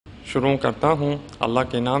شروع کرتا ہوں اللہ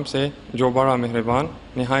کے نام سے جو بڑا مہربان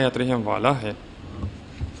نہایت رحم والا ہے۔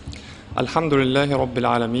 الحمدللہ رب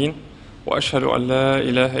العالمین واشہد ان لا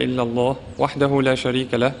الہ الا اللہ وحدہ لا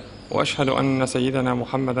شریک لہ واشہد ان سیدنا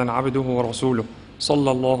محمدا عبدہ ورسولہ صلی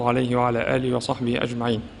اللہ علیہ وعلی آلہ وصحبہ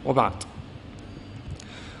اجمعین، وبعد۔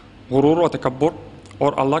 غرور و تکبر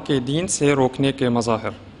اور اللہ کے دین سے روکنے کے مظاہر۔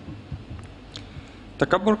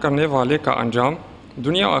 تکبر کرنے والے کا انجام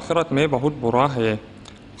دنیا و آخرت میں بہت برا ہے،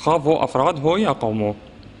 خواہ وہ افراد ہو یا قوموں۔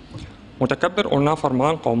 متکبر اور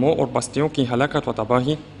نافرمان قوموں اور بستیوں کی ہلاکت و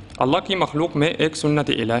تباہی اللہ کی مخلوق میں ایک سنت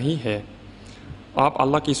الہی ہے۔ آپ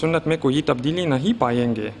اللہ کی سنت میں کوئی تبدیلی نہیں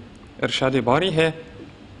پائیں گے۔ ارشاد باری ہے،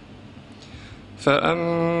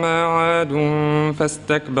 فَأَمَّا عَادٌ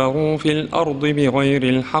فَاسْتَكْبَرُوا فِي الْأَرْضِ بِغَيْرِ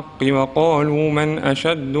الْحَقِّ وَقَالُوا مَنْ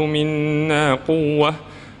أَشَدُّ مِنَّا قُوَّةً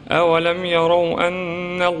أَوَلَمْ يَرَوْا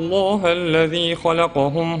أَنَّ اللَّهَ الَّذِي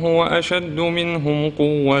خَلَقَهُمْ هُوَ أَشَدُّ مِنْهُمْ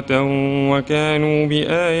قُوَّةً وَكَانُوا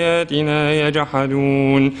بِآيَاتِنَا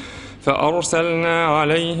يَجْحَدُونَ فَأَرْسَلْنَا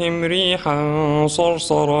عَلَيْهِمْ رِيحًا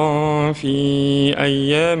صَرْصَرًا فِي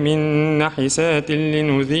أَيَّامٍ نَحِسَاتٍ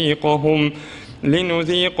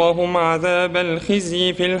لنذيقهم عذاب الخزي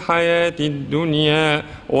في الحياة الدنيا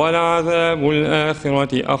ولعذاب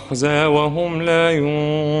الآخرة أخزى وهم لا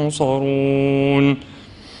ينصرون۔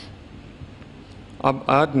 اب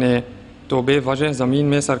عاد نے تو بے وجہ زمین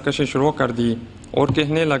میں سرکشی شروع کر دی اور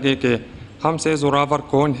کہنے لگے کہ ہم سے زوراور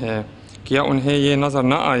کون ہے؟ کیا انہیں یہ نظر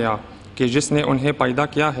نہ آیا کہ جس نے انہیں پیدا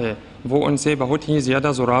کیا ہے وہ ان سے بہت ہی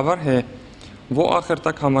زیادہ زوراور ہے؟ وہ آخر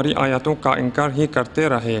تک ہماری آیاتوں کا انکار ہی کرتے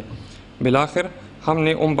رہے۔ بالآخر ہم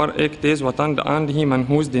نے ان پر ایک تیز و تند آندھی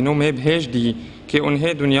منحوس دنوں میں بھیج دی کہ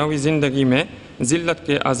انہیں دنیاوی زندگی میں ذلت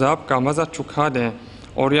کے عذاب کا مزہ چکھا دیں،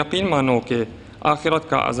 اور یقین مانو کہ آخرت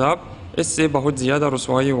کا عذاب اس سے بہت زیادہ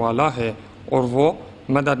رسوائی والا ہے اور وہ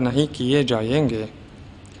مدد نہیں کیے جائیں گے۔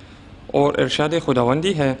 اور ارشاد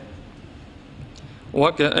خداوندی ہے،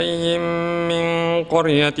 وَكَأَيٍّ مِّن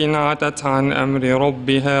قَرْيَةٍ عَتَتْ عَنْ أَمْرِ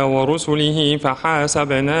رَبِّهَا وَرُسُلِهِ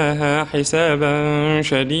فَحَاسَبْنَاهَا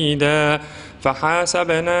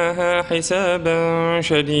حِسَابًا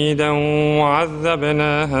شَدِيدًا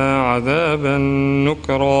وَعَذَّبْنَاهَا عَذَابًا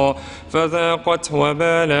نُكْرًا فَذَاقَتْ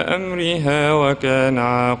وَبَالَ أَمْرِهَا وَكَانَ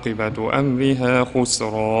عَاقِبَةُ أَمْرِهَا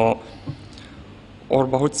خُسْرًا۔ اور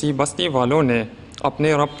بہت سی بستی والوں نے اپنے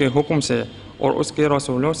رب کے حکم سے اور اس کے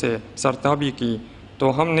رسولوں سے سرتابی کی تو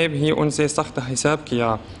ہم نے بھی ان سے سخت حساب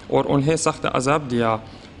کیا اور انہیں سخت عذاب دیا،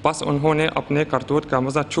 پس انہوں نے اپنے کرتوت کا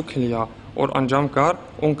مزہ چکھ لیا اور انجام کار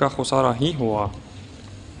ان کا خسارہ ہی ہوا۔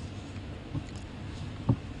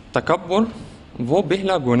 تکبر وہ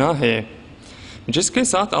بہلا گناہ ہے جس کے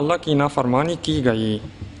ساتھ اللہ کی نافرمانی کی گئی۔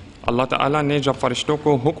 اللہ تعالیٰ نے جب فرشتوں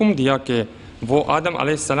کو حکم دیا کہ وہ آدم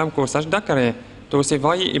علیہ السلام کو سجدہ کریں تو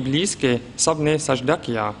سوائے ابلیس کے سب نے سجدہ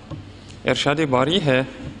کیا۔ ارشاد باری ہے،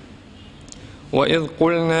 وَإِذْ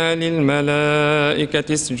قُلْنَا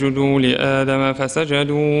لِلْمَلَائِكَةِ اسْجُدُوا لِآدَمَ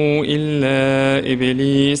فَسَجَدُوا إِلَّا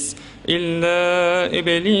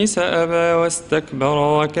إِبْلِيسَ أَبَى وَاسْتَكْبَرَ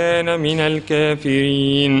وَكَانَ مِنَ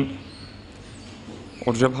الْكَافِرِينَ۔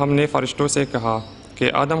 اور جب ہم نے فرشتوں سے کہا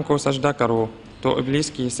کہ آدم کو سجدہ کرو تو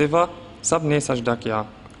ابلیس کی سوا سب نے سجدہ کیا،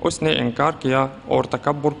 اس نے انکار کیا اور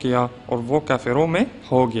تکبر کیا اور وہ کافروں میں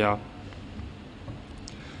ہو گیا۔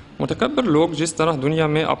 متکبر لوگ جس طرح دنیا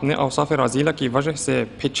میں اپنے اوصاف رذیلہ کی وجہ سے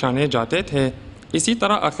پھچانے جاتے تھے، اسی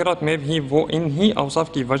طرح آخرت میں بھی وہ انہی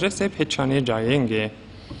اوصاف کی وجہ سے پھچانے جائیں گے۔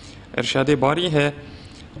 ارشاد باری ہے،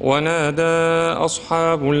 وَنَادَى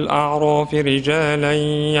أَصْحَابُ الْأَعْرَافِ رِجَالًا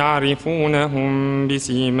يَعْرِفُونَهُم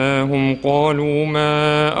بِسِيمَاهُمْ قَالُوا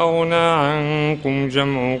مَا أَغْنَىٰ عَنكُمْ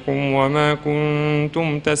جَمْعُكُمْ وَمَا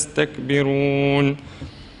كُنتُمْ تَسْتَكْبِرُونَ۔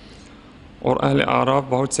 اور اہل اعراف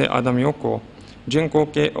بہت سے آدمیوں کو جن کو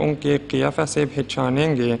کہ ان کے قیافہ سے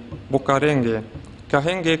پہچانیں گے پکاریں گے،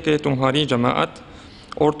 کہیں گے کہ تمہاری جماعت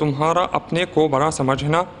اور تمہارا اپنے کو بڑا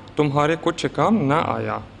سمجھنا تمہارے کچھ کام نہ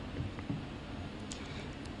آیا۔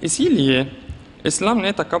 اسی لیے اسلام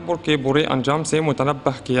نے تکبر کے برے انجام سے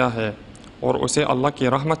متنبہ کیا ہے اور اسے اللہ کی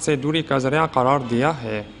رحمت سے دوری کا ذریعہ قرار دیا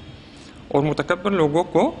ہے، اور متکبر لوگوں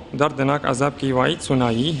کو دردناک عذاب کی وعید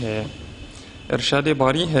سنائی ہے۔ ارشاد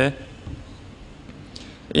باری ہے،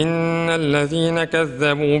 إن الذين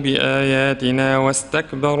كذبوا بآياتنا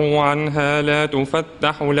واستكبروا عنها لا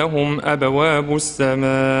تفتح لهم أبواب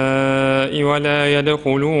السماء ولا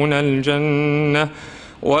يدخلون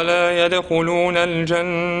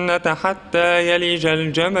الجنة حتى يلج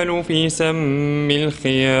الجمل في سم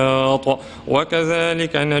الخياط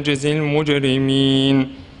وكذلك نجزي المجرمين۔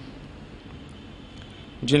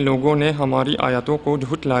 جن لوگوں نے ہماری آیاتوں کو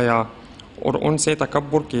جھٹلایا اور ان سے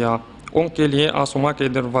تکبر کیا، ان کے لیے آسماں کے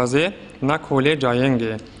دروازے نہ کھولے جائیں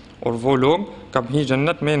گے اور وہ لوگ کبھی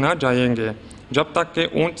جنت میں نہ جائیں گے جب تک کہ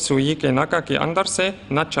اونٹ سوئی کے ناکہ کے اندر سے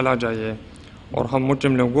نہ چلا جائے، اور ہم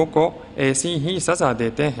مجرم لوگوں کو ایسی ہی سزا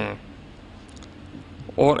دیتے ہیں۔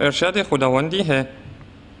 اور ارشاد خداوندی ہے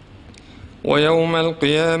وَيَوْمَ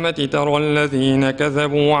الْقِيَامَةِ تَرَى الَّذِينَ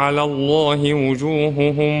كَذَبُوا عَلَى اللَّهِ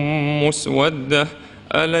وُجُوهُهُمْ مُسْوَدَّةٌ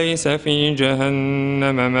أَلَيْسَ فِي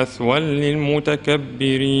جَهَنَّمَ مَثْوًى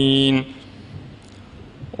لِلْمُتَكَبِّرِينَ۔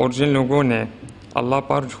 اور جن لوگوں نے اللہ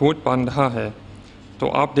پر جھوٹ باندھا ہے تو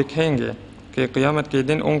آپ دیکھیں گے کہ قیامت کے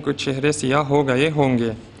دن ان کے چہرے سیاہ ہو گئے ہوں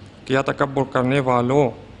گے، کیا تکبر کرنے والوں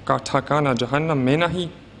کا ٹھکانہ جہنم میں نہیں؟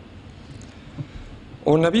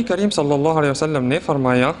 اور نبی کریم صلی اللہ علیہ وسلم نے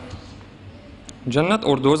فرمایا جنت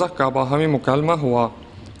اور دوزخ کا باہمی مکالمہ ہوا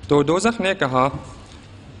تو دوزخ نے کہا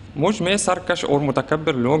مجھ میں سرکش اور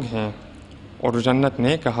متکبر لوگ ہیں، اور جنت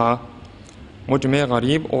نے کہا مجھ میں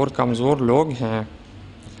غریب اور کمزور لوگ ہیں۔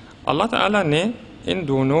 اللہ تعالیٰ نے ان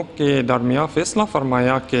دونوں کے درمیان فیصلہ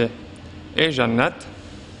فرمایا کہ اے جنت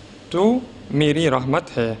تو میری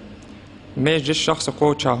رحمت ہے، میں جس شخص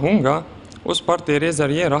کو چاہوں گا اس پر تیرے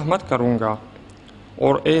ذریعے رحمت کروں گا،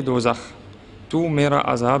 اور اے دوزخ تو میرا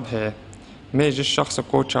عذاب ہے، میں جس شخص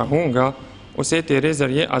کو چاہوں گا اسے تیرے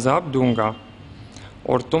ذریعے عذاب دوں گا،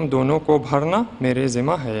 اور تم دونوں کو بھرنا میرے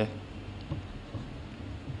ذمہ ہے۔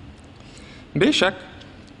 بے شک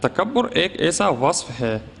تکبر ایک ایسا وصف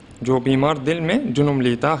ہے جو بیمار دل میں جنم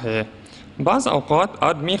لیتا ہے۔ بعض اوقات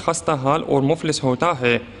آدمی خستہ حال اور مفلس ہوتا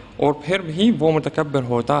ہے اور پھر بھی وہ متکبر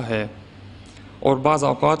ہوتا ہے، اور بعض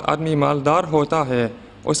اوقات آدمی مالدار ہوتا ہے،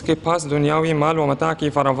 اس کے پاس دنیاوی مال و متاع کی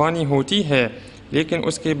فراوانی ہوتی ہے، لیکن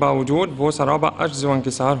اس کے باوجود وہ سرابہ عجز و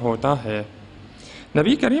انکسار ہوتا ہے۔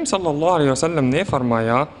 نبی کریم صلی اللہ علیہ وسلم نے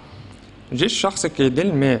فرمایا جس شخص کے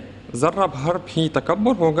دل میں ذرہ بھر بھی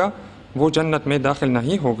تکبر ہوگا وہ جنت میں داخل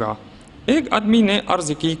نہیں ہوگا۔ ایک آدمی نے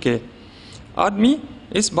عرض کی کہ آدمی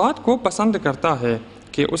اس بات کو پسند کرتا ہے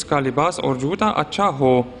کہ اس کا لباس اور جوتا اچھا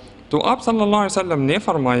ہو، تو آپ صلی اللہ علیہ وسلم نے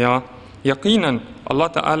فرمایا یقیناً اللہ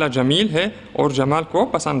تعالی جمیل ہے اور جمال کو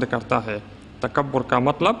پسند کرتا ہے۔ تکبر کا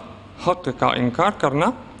مطلب حق کا انکار کرنا،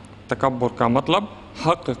 تکبر کا مطلب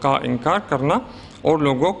حق کا انکار کرنا اور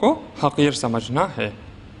لوگوں کو حقیر سمجھنا ہے،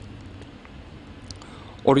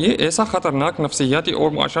 اور یہ ایسا خطرناک نفسیاتی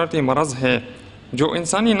اور معاشرتی مرض ہے جو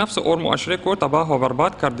انسانی نفس اور معاشرے کو تباہ و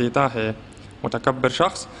برباد کر دیتا ہے۔ متکبر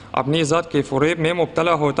شخص اپنی ذات کے فریب میں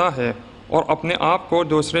مبتلا ہوتا ہے اور اپنے آپ کو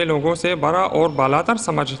دوسرے لوگوں سے بڑا اور بالاتر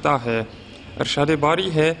سمجھتا ہے۔ ارشاد باری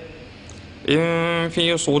ہے ان فی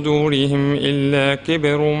صدورہم الا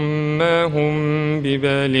کبر ما ہم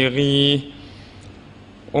ببالغیہ،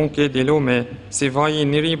 ان کے دلوں میں سوائے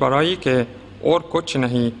نری برائی کے اور کچھ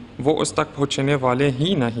نہیں، وہ اس تک پہنچنے والے ہی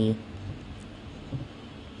نہیں۔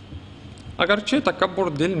 اگرچہ تکبر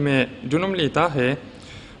دل میں جنم لیتا ہے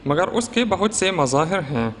مگر اس کے بہت سے مظاہر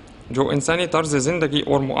ہیں جو انسانی طرز زندگی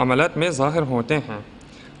اور معاملات میں ظاہر ہوتے ہیں۔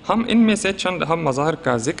 ہم ان میں سے چند اہم مظاہر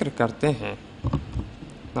کا ذکر کرتے ہیں۔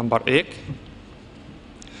 نمبر 1،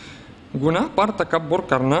 گناہ پر تکبر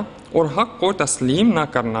کرنا اور حق کو تسلیم نہ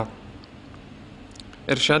کرنا۔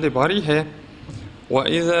 ارشاد باری ہے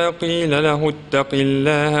وَإِذَا قِيلَ لَهُ اتَّقِ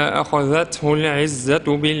اللَّهَ أَخَذَتْهُ الْعِزَّةُ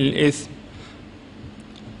بِالْإِثْمِ،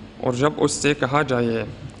 اور جب اس سے کہا جائے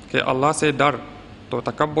کہ اللہ سے ڈر تو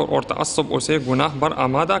تکبر اور تعصب اسے گناہ بر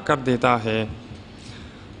آمادہ کر دیتا ہے۔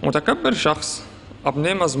 متکبر شخص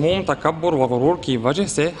اپنے مذموم تکبر و غرور کی وجہ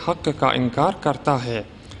سے حق کا انکار کرتا ہے،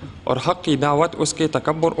 اور حق کی دعوت اس کے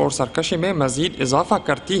تکبر اور سرکشی میں مزید اضافہ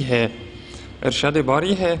کرتی ہے۔ ارشاد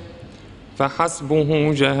باری ہے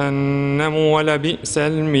فَحَسْبُهُ جَهَنَّمُ وَلَبِئْسَ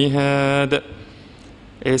الْمِهَادُ،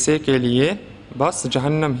 ایسے کے لیے بس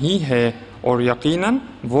جہنم ہی ہے اور یقیناً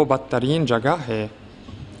وہ بدترین جگہ ہے۔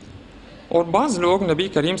 اور بعض لوگ نبی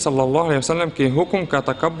کریم صلی اللہ علیہ وسلم کے حکم کا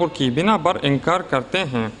تکبر کی بنا پر انکار کرتے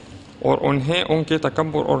ہیں اور انہیں ان کے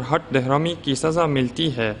تکبر اور ہٹ دہرامی کی سزا ملتی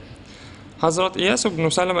ہے۔ حضرت ایاس بن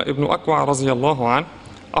سلمہ ابن اکوع رضی اللہ عنہ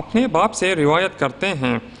اپنے باپ سے روایت کرتے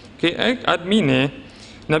ہیں کہ ایک آدمی نے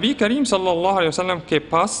نبی کریم صلی اللہ علیہ وسلم کے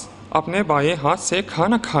پاس اپنے بائیں ہاتھ سے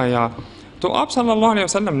کھانا کھایا تو آپ صلی اللہ علیہ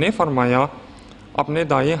وسلم نے فرمایا اپنے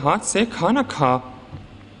دائیں ہاتھ سے کھانا کھا۔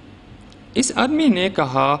 اس آدمی نے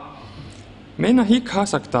کہا میں نہیں کھا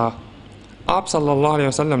سکتا۔ آپ صلی اللہ علیہ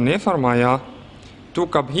وسلم نے فرمایا تو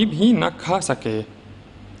کبھی بھی نہ کھا سکے۔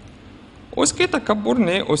 اس کے تکبر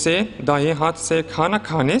نے اسے دائیں ہاتھ سے کھانا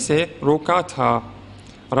کھانے سے روکا تھا۔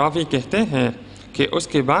 راوی کہتے ہیں کہ اس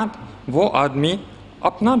کے بعد وہ آدمی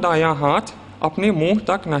اپنا دایاں ہاتھ اپنے منہ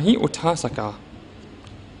تک نہیں اٹھا سکا۔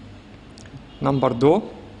 نمبر 2،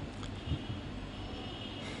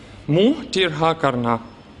 منہ ٹیڑھا کرنا،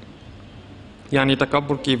 یعنی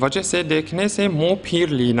تکبر کی وجہ سے دیکھنے سے منہ پھیر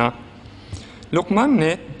لینا۔ لقمان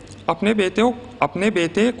نے اپنے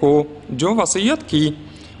بیٹے کو جو وصیت کی،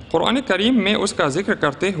 قرآن کریم میں اس کا ذکر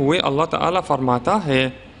کرتے ہوئے اللہ تعالیٰ فرماتا ہے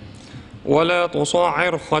وَلَا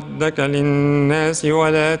تُصَعِّرْ خَدَّكَ لِلنَّاسِ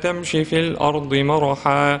وَلَا تَمْشِ فِي الْأَرْضِ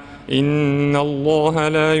مَرَحًا إِنَّ اللَّهَ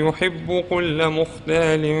لَا يُحِبُّ كُلَّ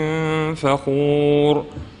مُخْتَالٍ فَخُورٍ۔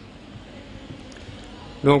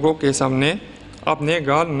 لوگوں کے سامنے اپنے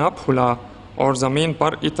گال نہ پھلا اور زمین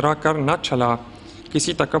پر اترا کر نہ چلا،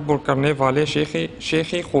 کسی تکبر کرنے والے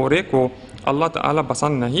شیخی خورے کو اللہ تعالیٰ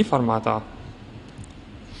پسند نہیں فرماتا۔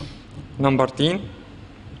 نمبر 3،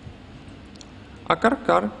 اکڑ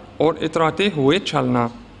کر اور اتراتے ہوئے چلنا۔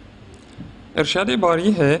 ارشاد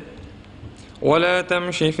باری ہے وَلَا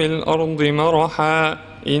تَمْشِ فِي الْأَرْضِ مَرَحًا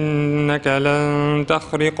إِنَّكَ لَن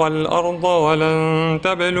تَخْرِقَ الْأَرْضَ وَلَن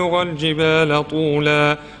تَبْلُغَ الْجِبَالَ طُولًا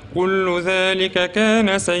كُلُّ ذَلِكَ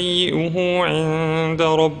كَانَ سَيِّئُهُ عِندَ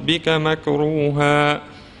رَبِّكَ مَكْرُوهًا۔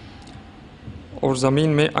 اور زمین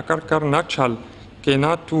میں اکڑ کر نہ چل کہ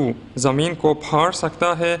نہ تو زمین کو پھاڑ سکتا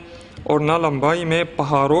ہے اور نہ لمبائی میں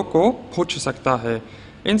پہاڑوں کو پھوچ سکتا ہے،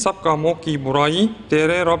 ان سب کاموں کی برائی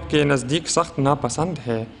تیرے رب کے نزدیک سخت ناپسند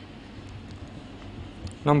ہے۔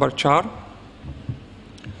 نمبر 4،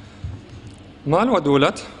 مال و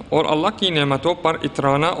دولت اور اللہ کی نعمتوں پر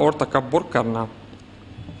اترانا اور تکبر کرنا۔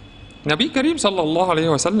 نبی کریم صلی اللہ علیہ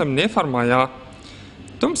وسلم نے فرمایا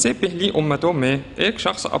تم سے پہلی امتوں میں ایک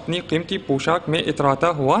شخص اپنی قیمتی پوشاک میں اتراتا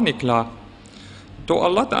ہوا نکلا تو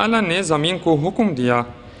اللہ تعالیٰ نے زمین کو حکم دیا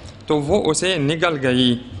تو وہ اسے نگل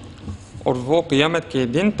گئی اور وہ قیامت کے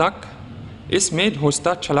دن تک اس میں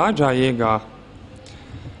دھنستا چلا جائے گا۔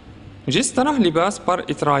 جس طرح لباس پر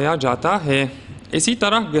اترایا جاتا ہے اسی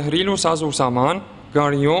طرح گھریلو ساز و سامان،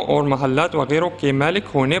 گاڑیوں اور محلات وغیرہ کے مالک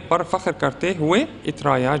ہونے پر فخر کرتے ہوئے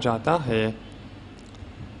اترایا جاتا ہے۔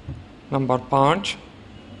 نمبر 5،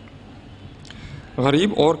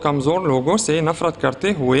 غریب اور کمزور لوگوں سے نفرت کرتے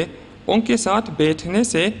ہوئے ان کے ساتھ بیٹھنے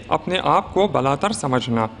سے اپنے آپ کو بالاتر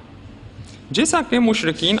سمجھنا، جیسا کہ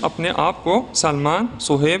مشرکین اپنے آپ کو سلمان،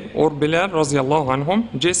 صہیب اور بلال رضی اللہ عنہم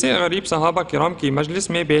جیسے غریب صحابہ کرام کی مجلس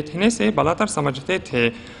میں بیٹھنے سے بالاتر سمجھتے تھے۔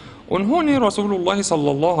 انہوں نے رسول اللہ صلی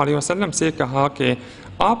اللہ علیہ وسلم سے کہا کہ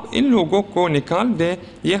آپ ان لوگوں کو نکال دیں،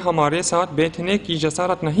 یہ ہمارے ساتھ بیٹھنے کی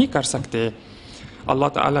جسارت نہیں کر سکتے۔ اللہ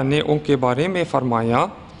تعالیٰ نے ان کے بارے میں فرمایا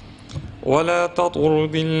وَلَا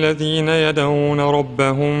تَطْرُدِ الَّذِينَ يَدْعُونَ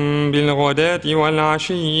رَبَّهُم بِالْغَدَاةِ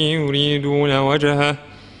وَالْعَشِيِّ يُرِيدُونَ وَجْهَهُ،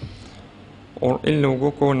 اور ان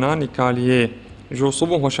لوگوں کو نہ نکالیے جو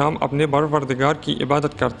صبح و شام اپنے پروردگار کی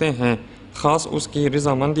عبادت کرتے ہیں، خاص اس کی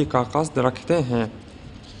رضامندی کا قصد رکھتے ہیں۔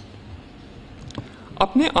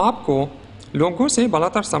 اپنے آپ کو لوگوں سے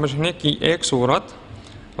بالاتر سمجھنے کی ایک صورت،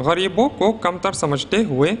 غریبوں کو کمتر سمجھتے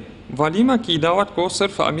ہوئے ولیمہ کی دعوت کو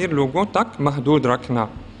صرف امیر لوگوں تک محدود رکھنا۔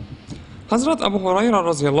 حضرت ابو ہریرہ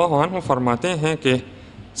رضی اللہ عنہ فرماتے ہیں کہ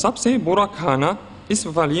سب سے برا کھانا اس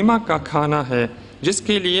ولیمہ کا کھانا ہے جس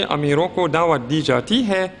کے لیے امیروں کو دعوت دی جاتی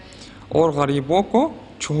ہے اور غریبوں کو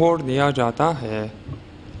چھوڑ دیا جاتا ہے۔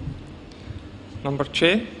 نمبر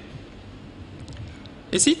 6،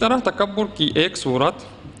 اسی طرح تکبر کی ایک صورت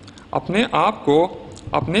اپنے آپ کو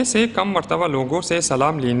اپنے سے کم مرتبہ لوگوں سے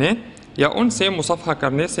سلام لینے یا ان سے مصافحہ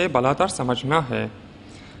کرنے سے بالاتر سمجھنا ہے۔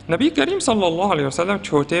 نبی کریم صلی اللہ علیہ وسلم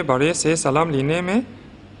چھوٹے بڑے سے سلام لینے میں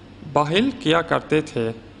باہل کیا کرتے تھے،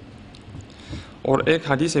 اور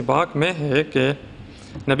ایک حدیث پاک میں ہے کہ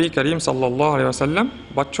نبی کریم صلی اللہ علیہ وسلم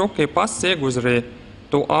بچوں کے پاس سے گزرے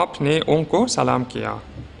تو آپ نے ان کو سلام کیا۔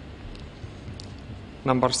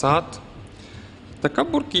 نمبر 7،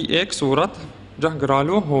 تکبر کی ایک صورت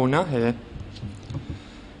جھگڑالو ہونا ہے۔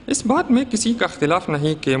 اس بات میں کسی کا اختلاف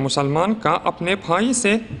نہیں کہ مسلمان کا اپنے بھائی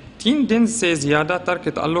سے 3 دن سے زیادہ ترک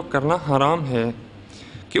تعلق کرنا حرام ہے،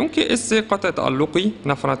 کیونکہ اس سے قطع تعلقی،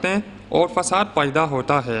 نفرتیں اور فساد پیدا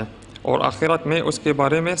ہوتا ہے، اور آخرت میں اس کے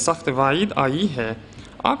بارے میں سخت وعید آئی ہے۔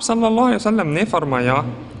 آپ صلی اللہ علیہ وسلم نے فرمایا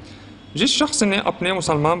جس شخص نے اپنے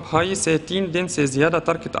مسلمان بھائی سے 3 دن سے زیادہ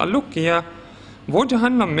ترک تعلق کیا وہ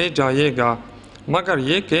جہنم میں جائے گا، مگر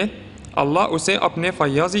یہ کہ اللہ اسے اپنے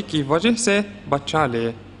فیاضی کی وجہ سے بچا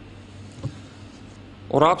لے۔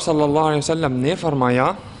 اور آپ صلی اللہ علیہ وسلم نے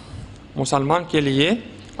فرمایا مسلمان کے لیے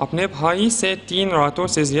اپنے بھائی سے 3 راتوں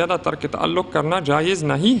سے زیادہ ترک تعلق کرنا جائز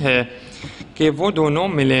نہیں ہے کہ وہ دونوں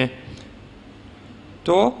ملیں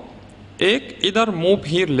تو ایک ادھر منہ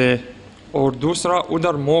پھیر لے اور دوسرا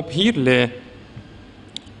ادھر منہ پھیر لے،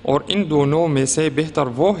 اور ان دونوں میں سے بہتر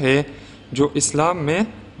وہ ہے جو اسلام میں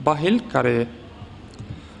باہل کرے۔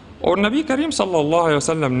 اور نبی کریم صلی اللہ علیہ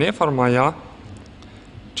وسلم نے فرمایا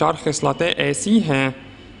 4 خصلتیں ایسی ہیں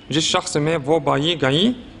جس شخص میں وہ پائی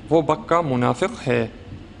گئیں وہ پکا منافق ہے،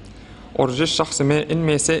 اور جس شخص میں ان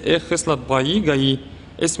میں سے ایک خصلت پائی گئی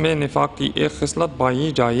اس میں نفاق کی ایک خصلت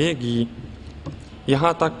پائی جائے گی،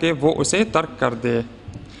 یہاں تک کہ وہ اسے ترک کر دے۔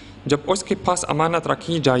 جب اس کے پاس امانت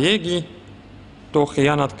رکھی جائے گی تو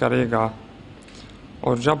خیانت کرے گا،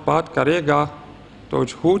 اور جب بات کرے گا تو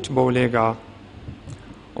جھوٹ بولے گا،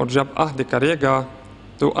 اور جب عہد کرے گا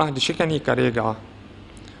تو عہد شکنی کرے گا،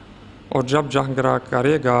 اور جب جھگڑا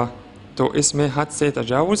کرے گا تو اس میں حد سے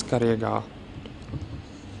تجاوز کرے گا۔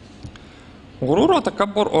 غرور و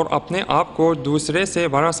تکبر اور اپنے آپ کو دوسرے سے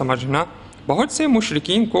بڑا سمجھنا بہت سے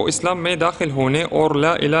مشرکین کو اسلام میں داخل ہونے اور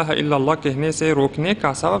لا الہ الا اللہ کہنے سے روکنے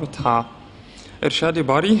کا سبب تھا۔ ارشاد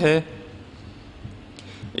باری ہے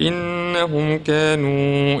انہم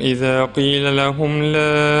كانوا اذا قیل لهم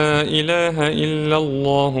لا الہ الا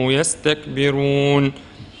اللہ یستکبرون،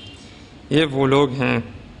 یہ وہ لوگ ہیں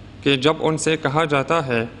کہ جب ان سے کہا جاتا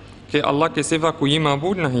ہے کہ اللہ کے سوا کوئی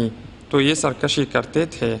معبود نہیں تو یہ سرکشی کرتے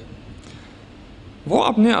تھے۔ وہ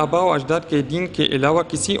اپنے آباء و اجداد کے دین کے علاوہ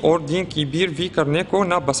کسی اور دین کی پیروی کرنے کو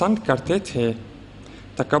ناپسند کرتے تھے۔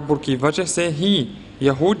 تکبر کی وجہ سے ہی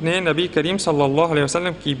یہود نے نبی کریم صلی اللہ علیہ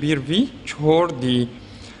وسلم کی پیروی چھوڑ دی،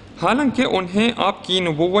 حالانکہ انہیں آپ کی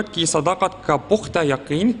نبوت کی صداقت کا پختہ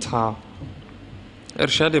یقین تھا۔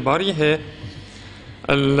 ارشاد باری ہے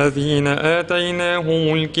الذین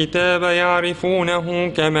آتیناہم الکتاب یعرفونہ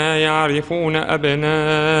کما یعرفون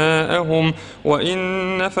ابناءہم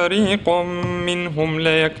وان فریقا منہم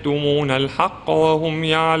لیکتمون الحق وہم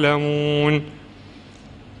یعلمون،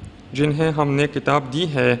 جنہیں ہم نے کتاب دی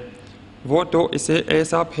ہے وہ تو اسے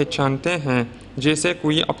ایسا پہچانتے ہیں جیسے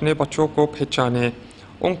کوئی اپنے بچوں کو پہچانے،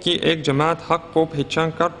 ان کی ایک جماعت حق کو پہچان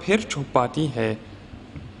کر پھر چھپاتی ہے۔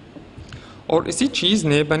 اور اسی چیز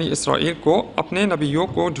نے بنی اسرائیل کو اپنے نبیوں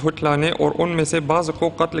کو جھٹلانے اور ان میں سے بعض کو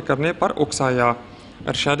قتل کرنے پر اکسایا۔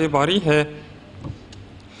 ارشاد باری ہے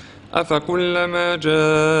أَفَكُلَّمَا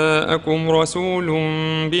جَاءَكُمْ رَسُولٌ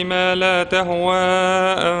بِمَا لَا تَهْوَىٰ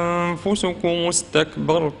أَنفُسُكُمُ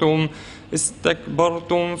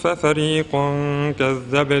اسْتَكْبَرْتُمْ فَفَرِيقًا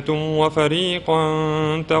كَذَّبْتُمْ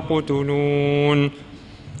وَفَرِيقًا تَقْتُلُونَ،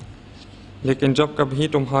 لیکن جب کبھی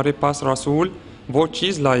تمہارے پاس رسول وہ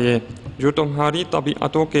چیز لائے جو تمہاری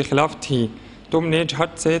طبیعتوں کے خلاف تھی، تم نے جھٹ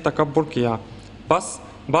سے تکبر کیا، بس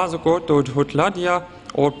بعض کو تو جھٹلا دیا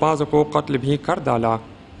اور بعض کو قتل بھی کر ڈالا۔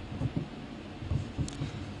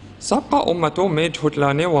 سابقہ امتوں میں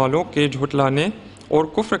جھٹلانے والوں کے جھٹلانے اور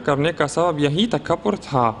کفر کرنے کا سبب یہی تکبر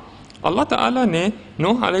تھا۔ اللہ تعالیٰ نے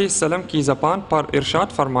نوح علیہ السلام کی زبان پر ارشاد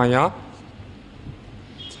فرمایا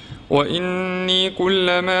وَإِنِّي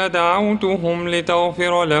كُلَّمَا دَعَوْتُهُمْ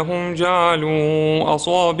لِتَغْفِرَ لَهُمْ جَعَلُوا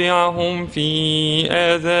أَصَابِعَهُمْ فِي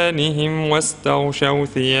آذَانِهِمْ وَاسْتَغْشَوْا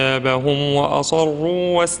ثِيَابَهُمْ وَأَصَرُّوا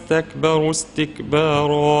وَاسْتَكْبَرُوا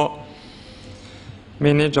اسْتِكْبَارًا،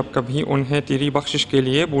 میں نے جب کبھی انہیں تیری بخشش کے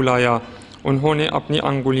لیے بلایا، انہوں نے اپنی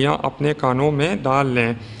انگلیاں اپنے کانوں میں ڈال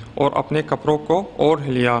لیں اور اپنے کپڑوں کو اوڑھ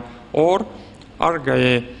لیا اور اڑ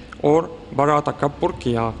گئے اور بڑا تکبر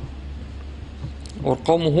کیا۔ اور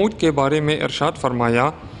قوم ہود کے بارے میں ارشاد فرمایا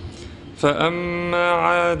فَأَمَّا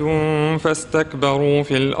عَادٌ فَاسْتَكْبَرُوا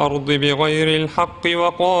فِي الْأَرْضِ بِغَيْرِ الْحَقِّ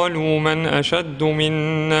وَقَالُوا مَنْ أَشَدُّ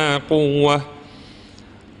مِنَّا قُوَّةً،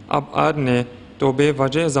 اب عاد نے تو بے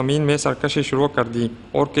وجہ زمین میں سرکشی شروع کر دی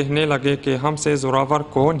اور کہنے لگے کہ ہم سے زوراور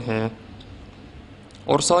کون ہے۔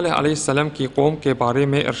 اور صالح علیہ السلام کی قوم کے بارے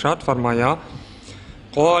میں ارشاد فرمایا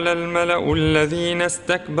قال الملأ الذين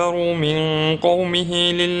استكبروا من قومه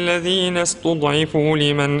للذين استضعفوا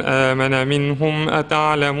لمن آمن منهم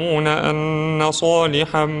أتعلمون أن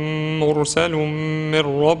صالحا مرسل من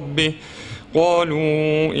ربه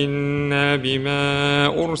قالوا إنا بما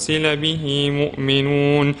أرسل به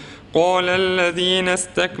مؤمنون قال الذين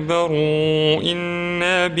استكبروا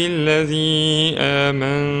إنا بالذي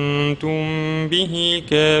آمنتم به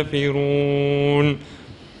كافرون،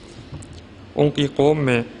 ان کی قوم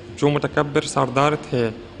میں جو متکبر سردار تھے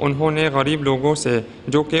انہوں نے غریب لوگوں سے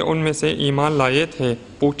جو کہ ان میں سے ایمان لائے تھے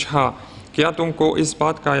پوچھا کیا تم کو اس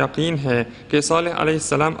بات کا یقین ہے کہ صالح علیہ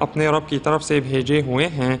السلام اپنے رب کی طرف سے بھیجے ہوئے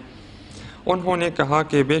ہیں؟ انہوں نے کہا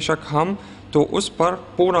کہ بے شک ہم تو اس پر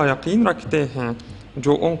پورا یقین رکھتے ہیں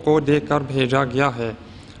جو ان کو دے کر بھیجا گیا ہے۔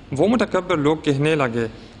 وہ متکبر لوگ کہنے لگے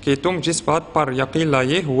کہ تم جس بات پر یقین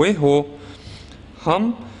لائے ہوئے ہو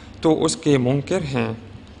ہم تو اس کے منکر ہیں۔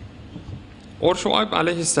 اور شعیب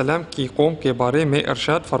علیہ السلام کی قوم کے بارے میں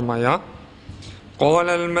ارشاد فرمایا قال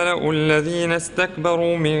الملأ الذين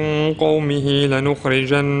استكبروا من قومه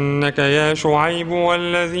لنخرجنك يا شعيب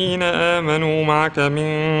والذين آمنوا معك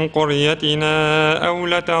من قريتنا أو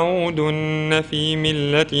لتعودن في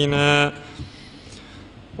ملتنا،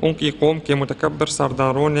 ان کی قوم کے متکبر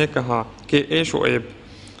سرداروں نے کہا کہ اے شعیب،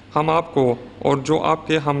 ہم آپ کو اور جو آپ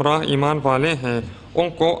کے ہمراہ ایمان والے ہیں ان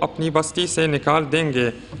کو اپنی بستی سے نکال دیں گے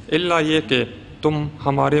الا یہ کہ تم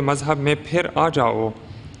ہمارے مذہب میں پھر آ جاؤ۔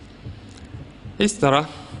 اس طرح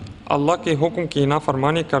اللہ کے حکم کی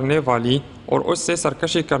نافرمانی کرنے والی اور اس سے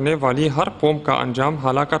سرکشی کرنے والی ہر قوم کا انجام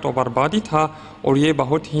ہلاکت و بربادی تھا، اور یہ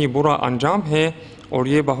بہت ہی برا انجام ہے، اور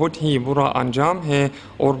یہ بہت ہی برا انجام ہے،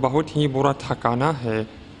 اور بہت ہی برا ٹھکانہ ہے۔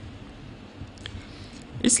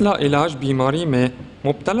 اصلاح علاج بیماری میں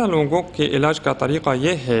مبتلا لوگوں کے علاج کا طریقہ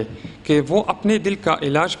یہ ہے کہ وہ اپنے دل کا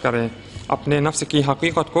علاج کریں، اپنے نفس کی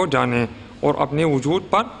حقیقت کو جانیں اور اپنے وجود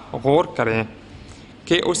پر غور کریں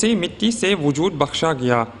کہ اسے مٹی سے وجود بخشا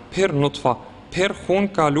گیا، پھر نطفہ، پھر خون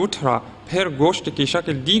کا لوتھڑا، پھر گوشت کی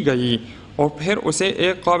شکل دی گئی، اور پھر اسے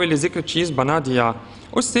ایک قابل ذکر چیز بنا دیا۔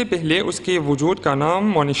 اس سے پہلے اس کے وجود کا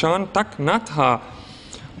نام و نشان تک نہ تھا۔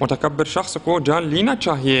 متکبر شخص کو جان لینا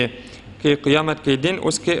چاہیے کہ قیامت کے دن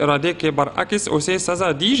اس کے ارادے کے برعکس اسے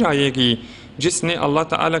سزا دی جائے گی۔ جس نے اللہ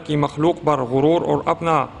تعالیٰ کی مخلوق پر غرور اور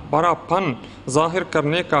اپنا بڑا پن ظاہر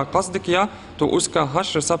کرنے کا قصد کیا تو اس کا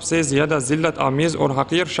حشر سب سے زیادہ ذلت آمیز اور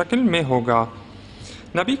حقیر شکل میں ہوگا۔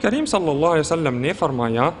 نبی کریم صلی اللہ علیہ وسلم نے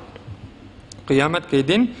فرمایا، قیامت کے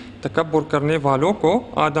دن تکبر کرنے والوں کو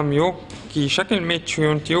آدمیوں کی شکل میں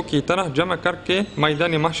چیونٹیوں کی طرح جمع کر کے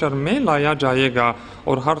میدان محشر میں لایا جائے گا،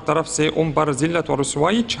 اور ہر طرف سے ان پر ذلت اور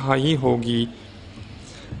رسوائی چھائی ہوگی۔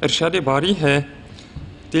 ارشاد باری ہے،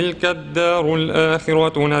 تلك الدار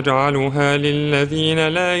الآخرة نجعلها للذين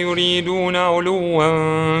لا يريدون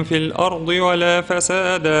علوا في الأرض ولا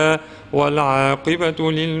فسادا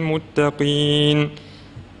والعاقبة للمتقين۔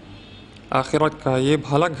 آخرت کا یہ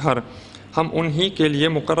بھلا گھر ہم انہی کے لیے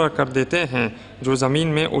مقرر کر دیتے ہیں جو زمین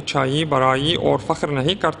میں اونچائی، بڑائی اور فخر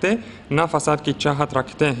نہیں کرتے، نہ فساد کی چاہت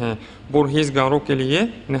رکھتے ہیں۔ پرہیزگاروں کے لیے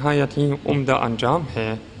نہایت ہی عمدہ انجام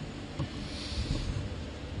ہے۔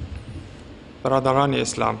 برادران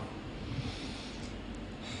اسلام،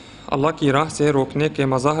 اللہ کی راہ سے روکنے کے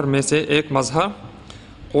مظاہر میں سے ایک مظہر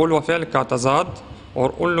قول و فعل کا تضاد اور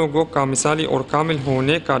ان لوگوں کا مثالی اور کامل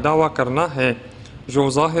ہونے کا دعویٰ کرنا ہے جو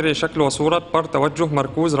ظاہر شکل و صورت پر توجہ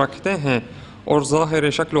مرکوز رکھتے ہیں اور ظاہر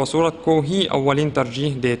شکل و صورت کو ہی اولین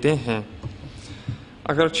ترجیح دیتے ہیں۔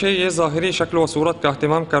 اگرچہ یہ ظاہری شکل و صورت کا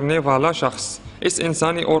اہتمام کرنے والا شخص اس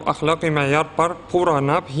انسانی اور اخلاقی معیار پر پورا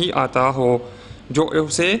نہ بھی آتا ہو جو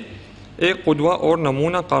اسے ایک قدوہ اور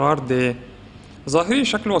نمونہ قرار دے۔ ظاہری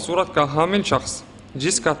شکل و صورت کا حامل شخص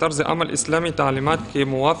جس کا طرز عمل اسلامی تعلیمات کے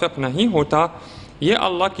موافق نہیں ہوتا، یہ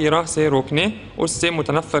اللہ کی راہ سے روکنے، اس سے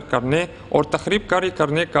متنفر کرنے اور تخریب کاری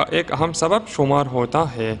کرنے کا ایک اہم سبب شمار ہوتا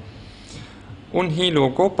ہے۔ انہی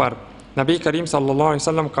لوگوں پر نبی کریم صلی اللہ علیہ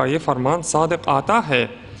وسلم کا یہ فرمان صادق آتا ہے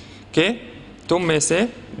کہ تم میں سے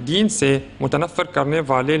دین سے متنفر کرنے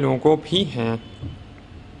والے لوگوں بھی ہیں،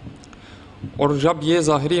 اور جب یہ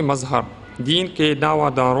ظاہری مظہر دین کے دعویٰ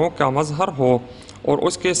داروں کا مظہر ہو اور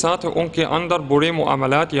اس کے ساتھ ان کے اندر برے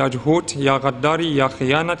معاملات یا جھوٹ یا غداری یا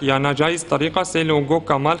خیانت یا ناجائز طریقہ سے لوگوں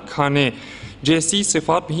کا مال کھانے جیسی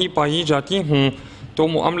صفات بھی پائی جاتی ہوں تو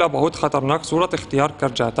معاملہ بہت خطرناک صورت اختیار کر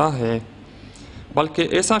جاتا ہے، بلکہ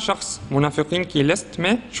ایسا شخص منافقین کی لسٹ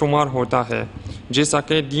میں شمار ہوتا ہے، جیسا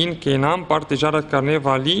کہ دین کے نام پر تجارت کرنے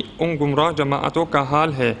والی ان گمراہ جماعتوں کا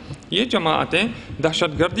حال ہے۔ یہ جماعتیں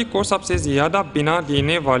دہشت گردی کو سب سے زیادہ بنا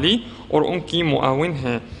دینے والی اور ان کی معاون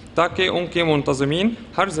ہیں تاکہ ان کے منتظمین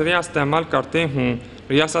ہر ذریعہ استعمال کرتے ہوں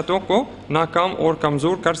ریاستوں کو ناکام اور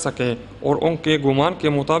کمزور کر سکے اور ان کے گمان کے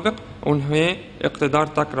مطابق انہیں اقتدار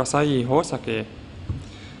تک رسائی ہو سکے۔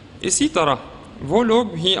 اسی طرح وہ لوگ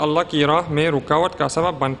بھی اللہ کی راہ میں رکاوٹ کا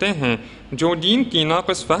سبب بنتے ہیں جو دین کی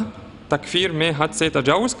ناقص فہم، تکفیر میں حد سے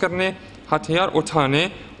تجاوز کرنے، ہتھیار اٹھانے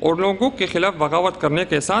اور لوگوں کے خلاف بغاوت کرنے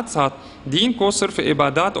کے ساتھ ساتھ دین کو صرف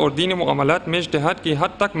عبادات اور دینی معاملات میں اجتہاد کی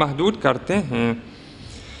حد تک محدود کرتے ہیں،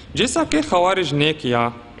 جیسا کہ خوارج نے کیا۔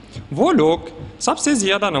 وہ لوگ سب سے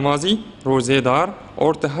زیادہ نمازی، روزے دار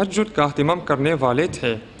اور تہجد کا اہتمام کرنے والے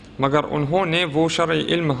تھے، مگر انہوں نے وہ شرعی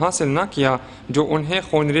علم حاصل نہ کیا جو انہیں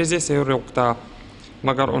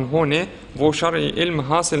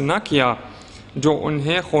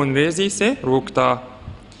خونریزی سے روکتا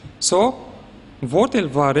سو وہ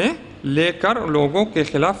تلواریں لے کر لوگوں کے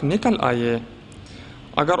خلاف نکل آئے۔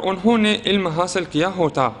 اگر انہوں نے علم حاصل کیا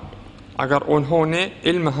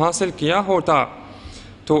ہوتا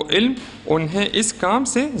تو علم انہیں اس کام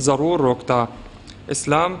سے ضرور روکتا۔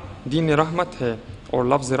 اسلام دین رحمت ہے اور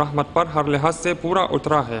لفظ رحمت پر ہر لحاظ سے پورا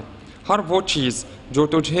اترا ہے۔ ہر وہ چیز جو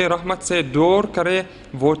تجھے رحمت سے دور کرے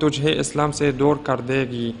وہ تجھے اسلام سے دور کر دے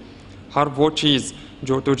گی، ہر وہ چیز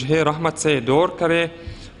جو تجھے رحمت سے دور کرے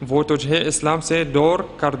وہ تجھے اسلام سے دور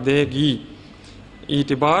کر دے گی۔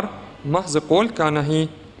 اعتبار محض قول کا نہیں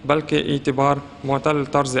بلکہ اعتبار معتدل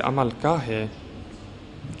طرز عمل کا ہے۔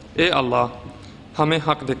 اے اللہ، ہمیں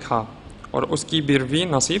حق دکھا اور اس کی بروی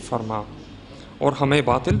نصیب فرما، اور ہمیں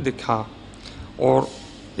باطل دکھا اور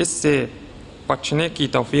اس سے بچنے کی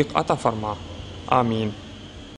توفیق عطا فرما، آمین۔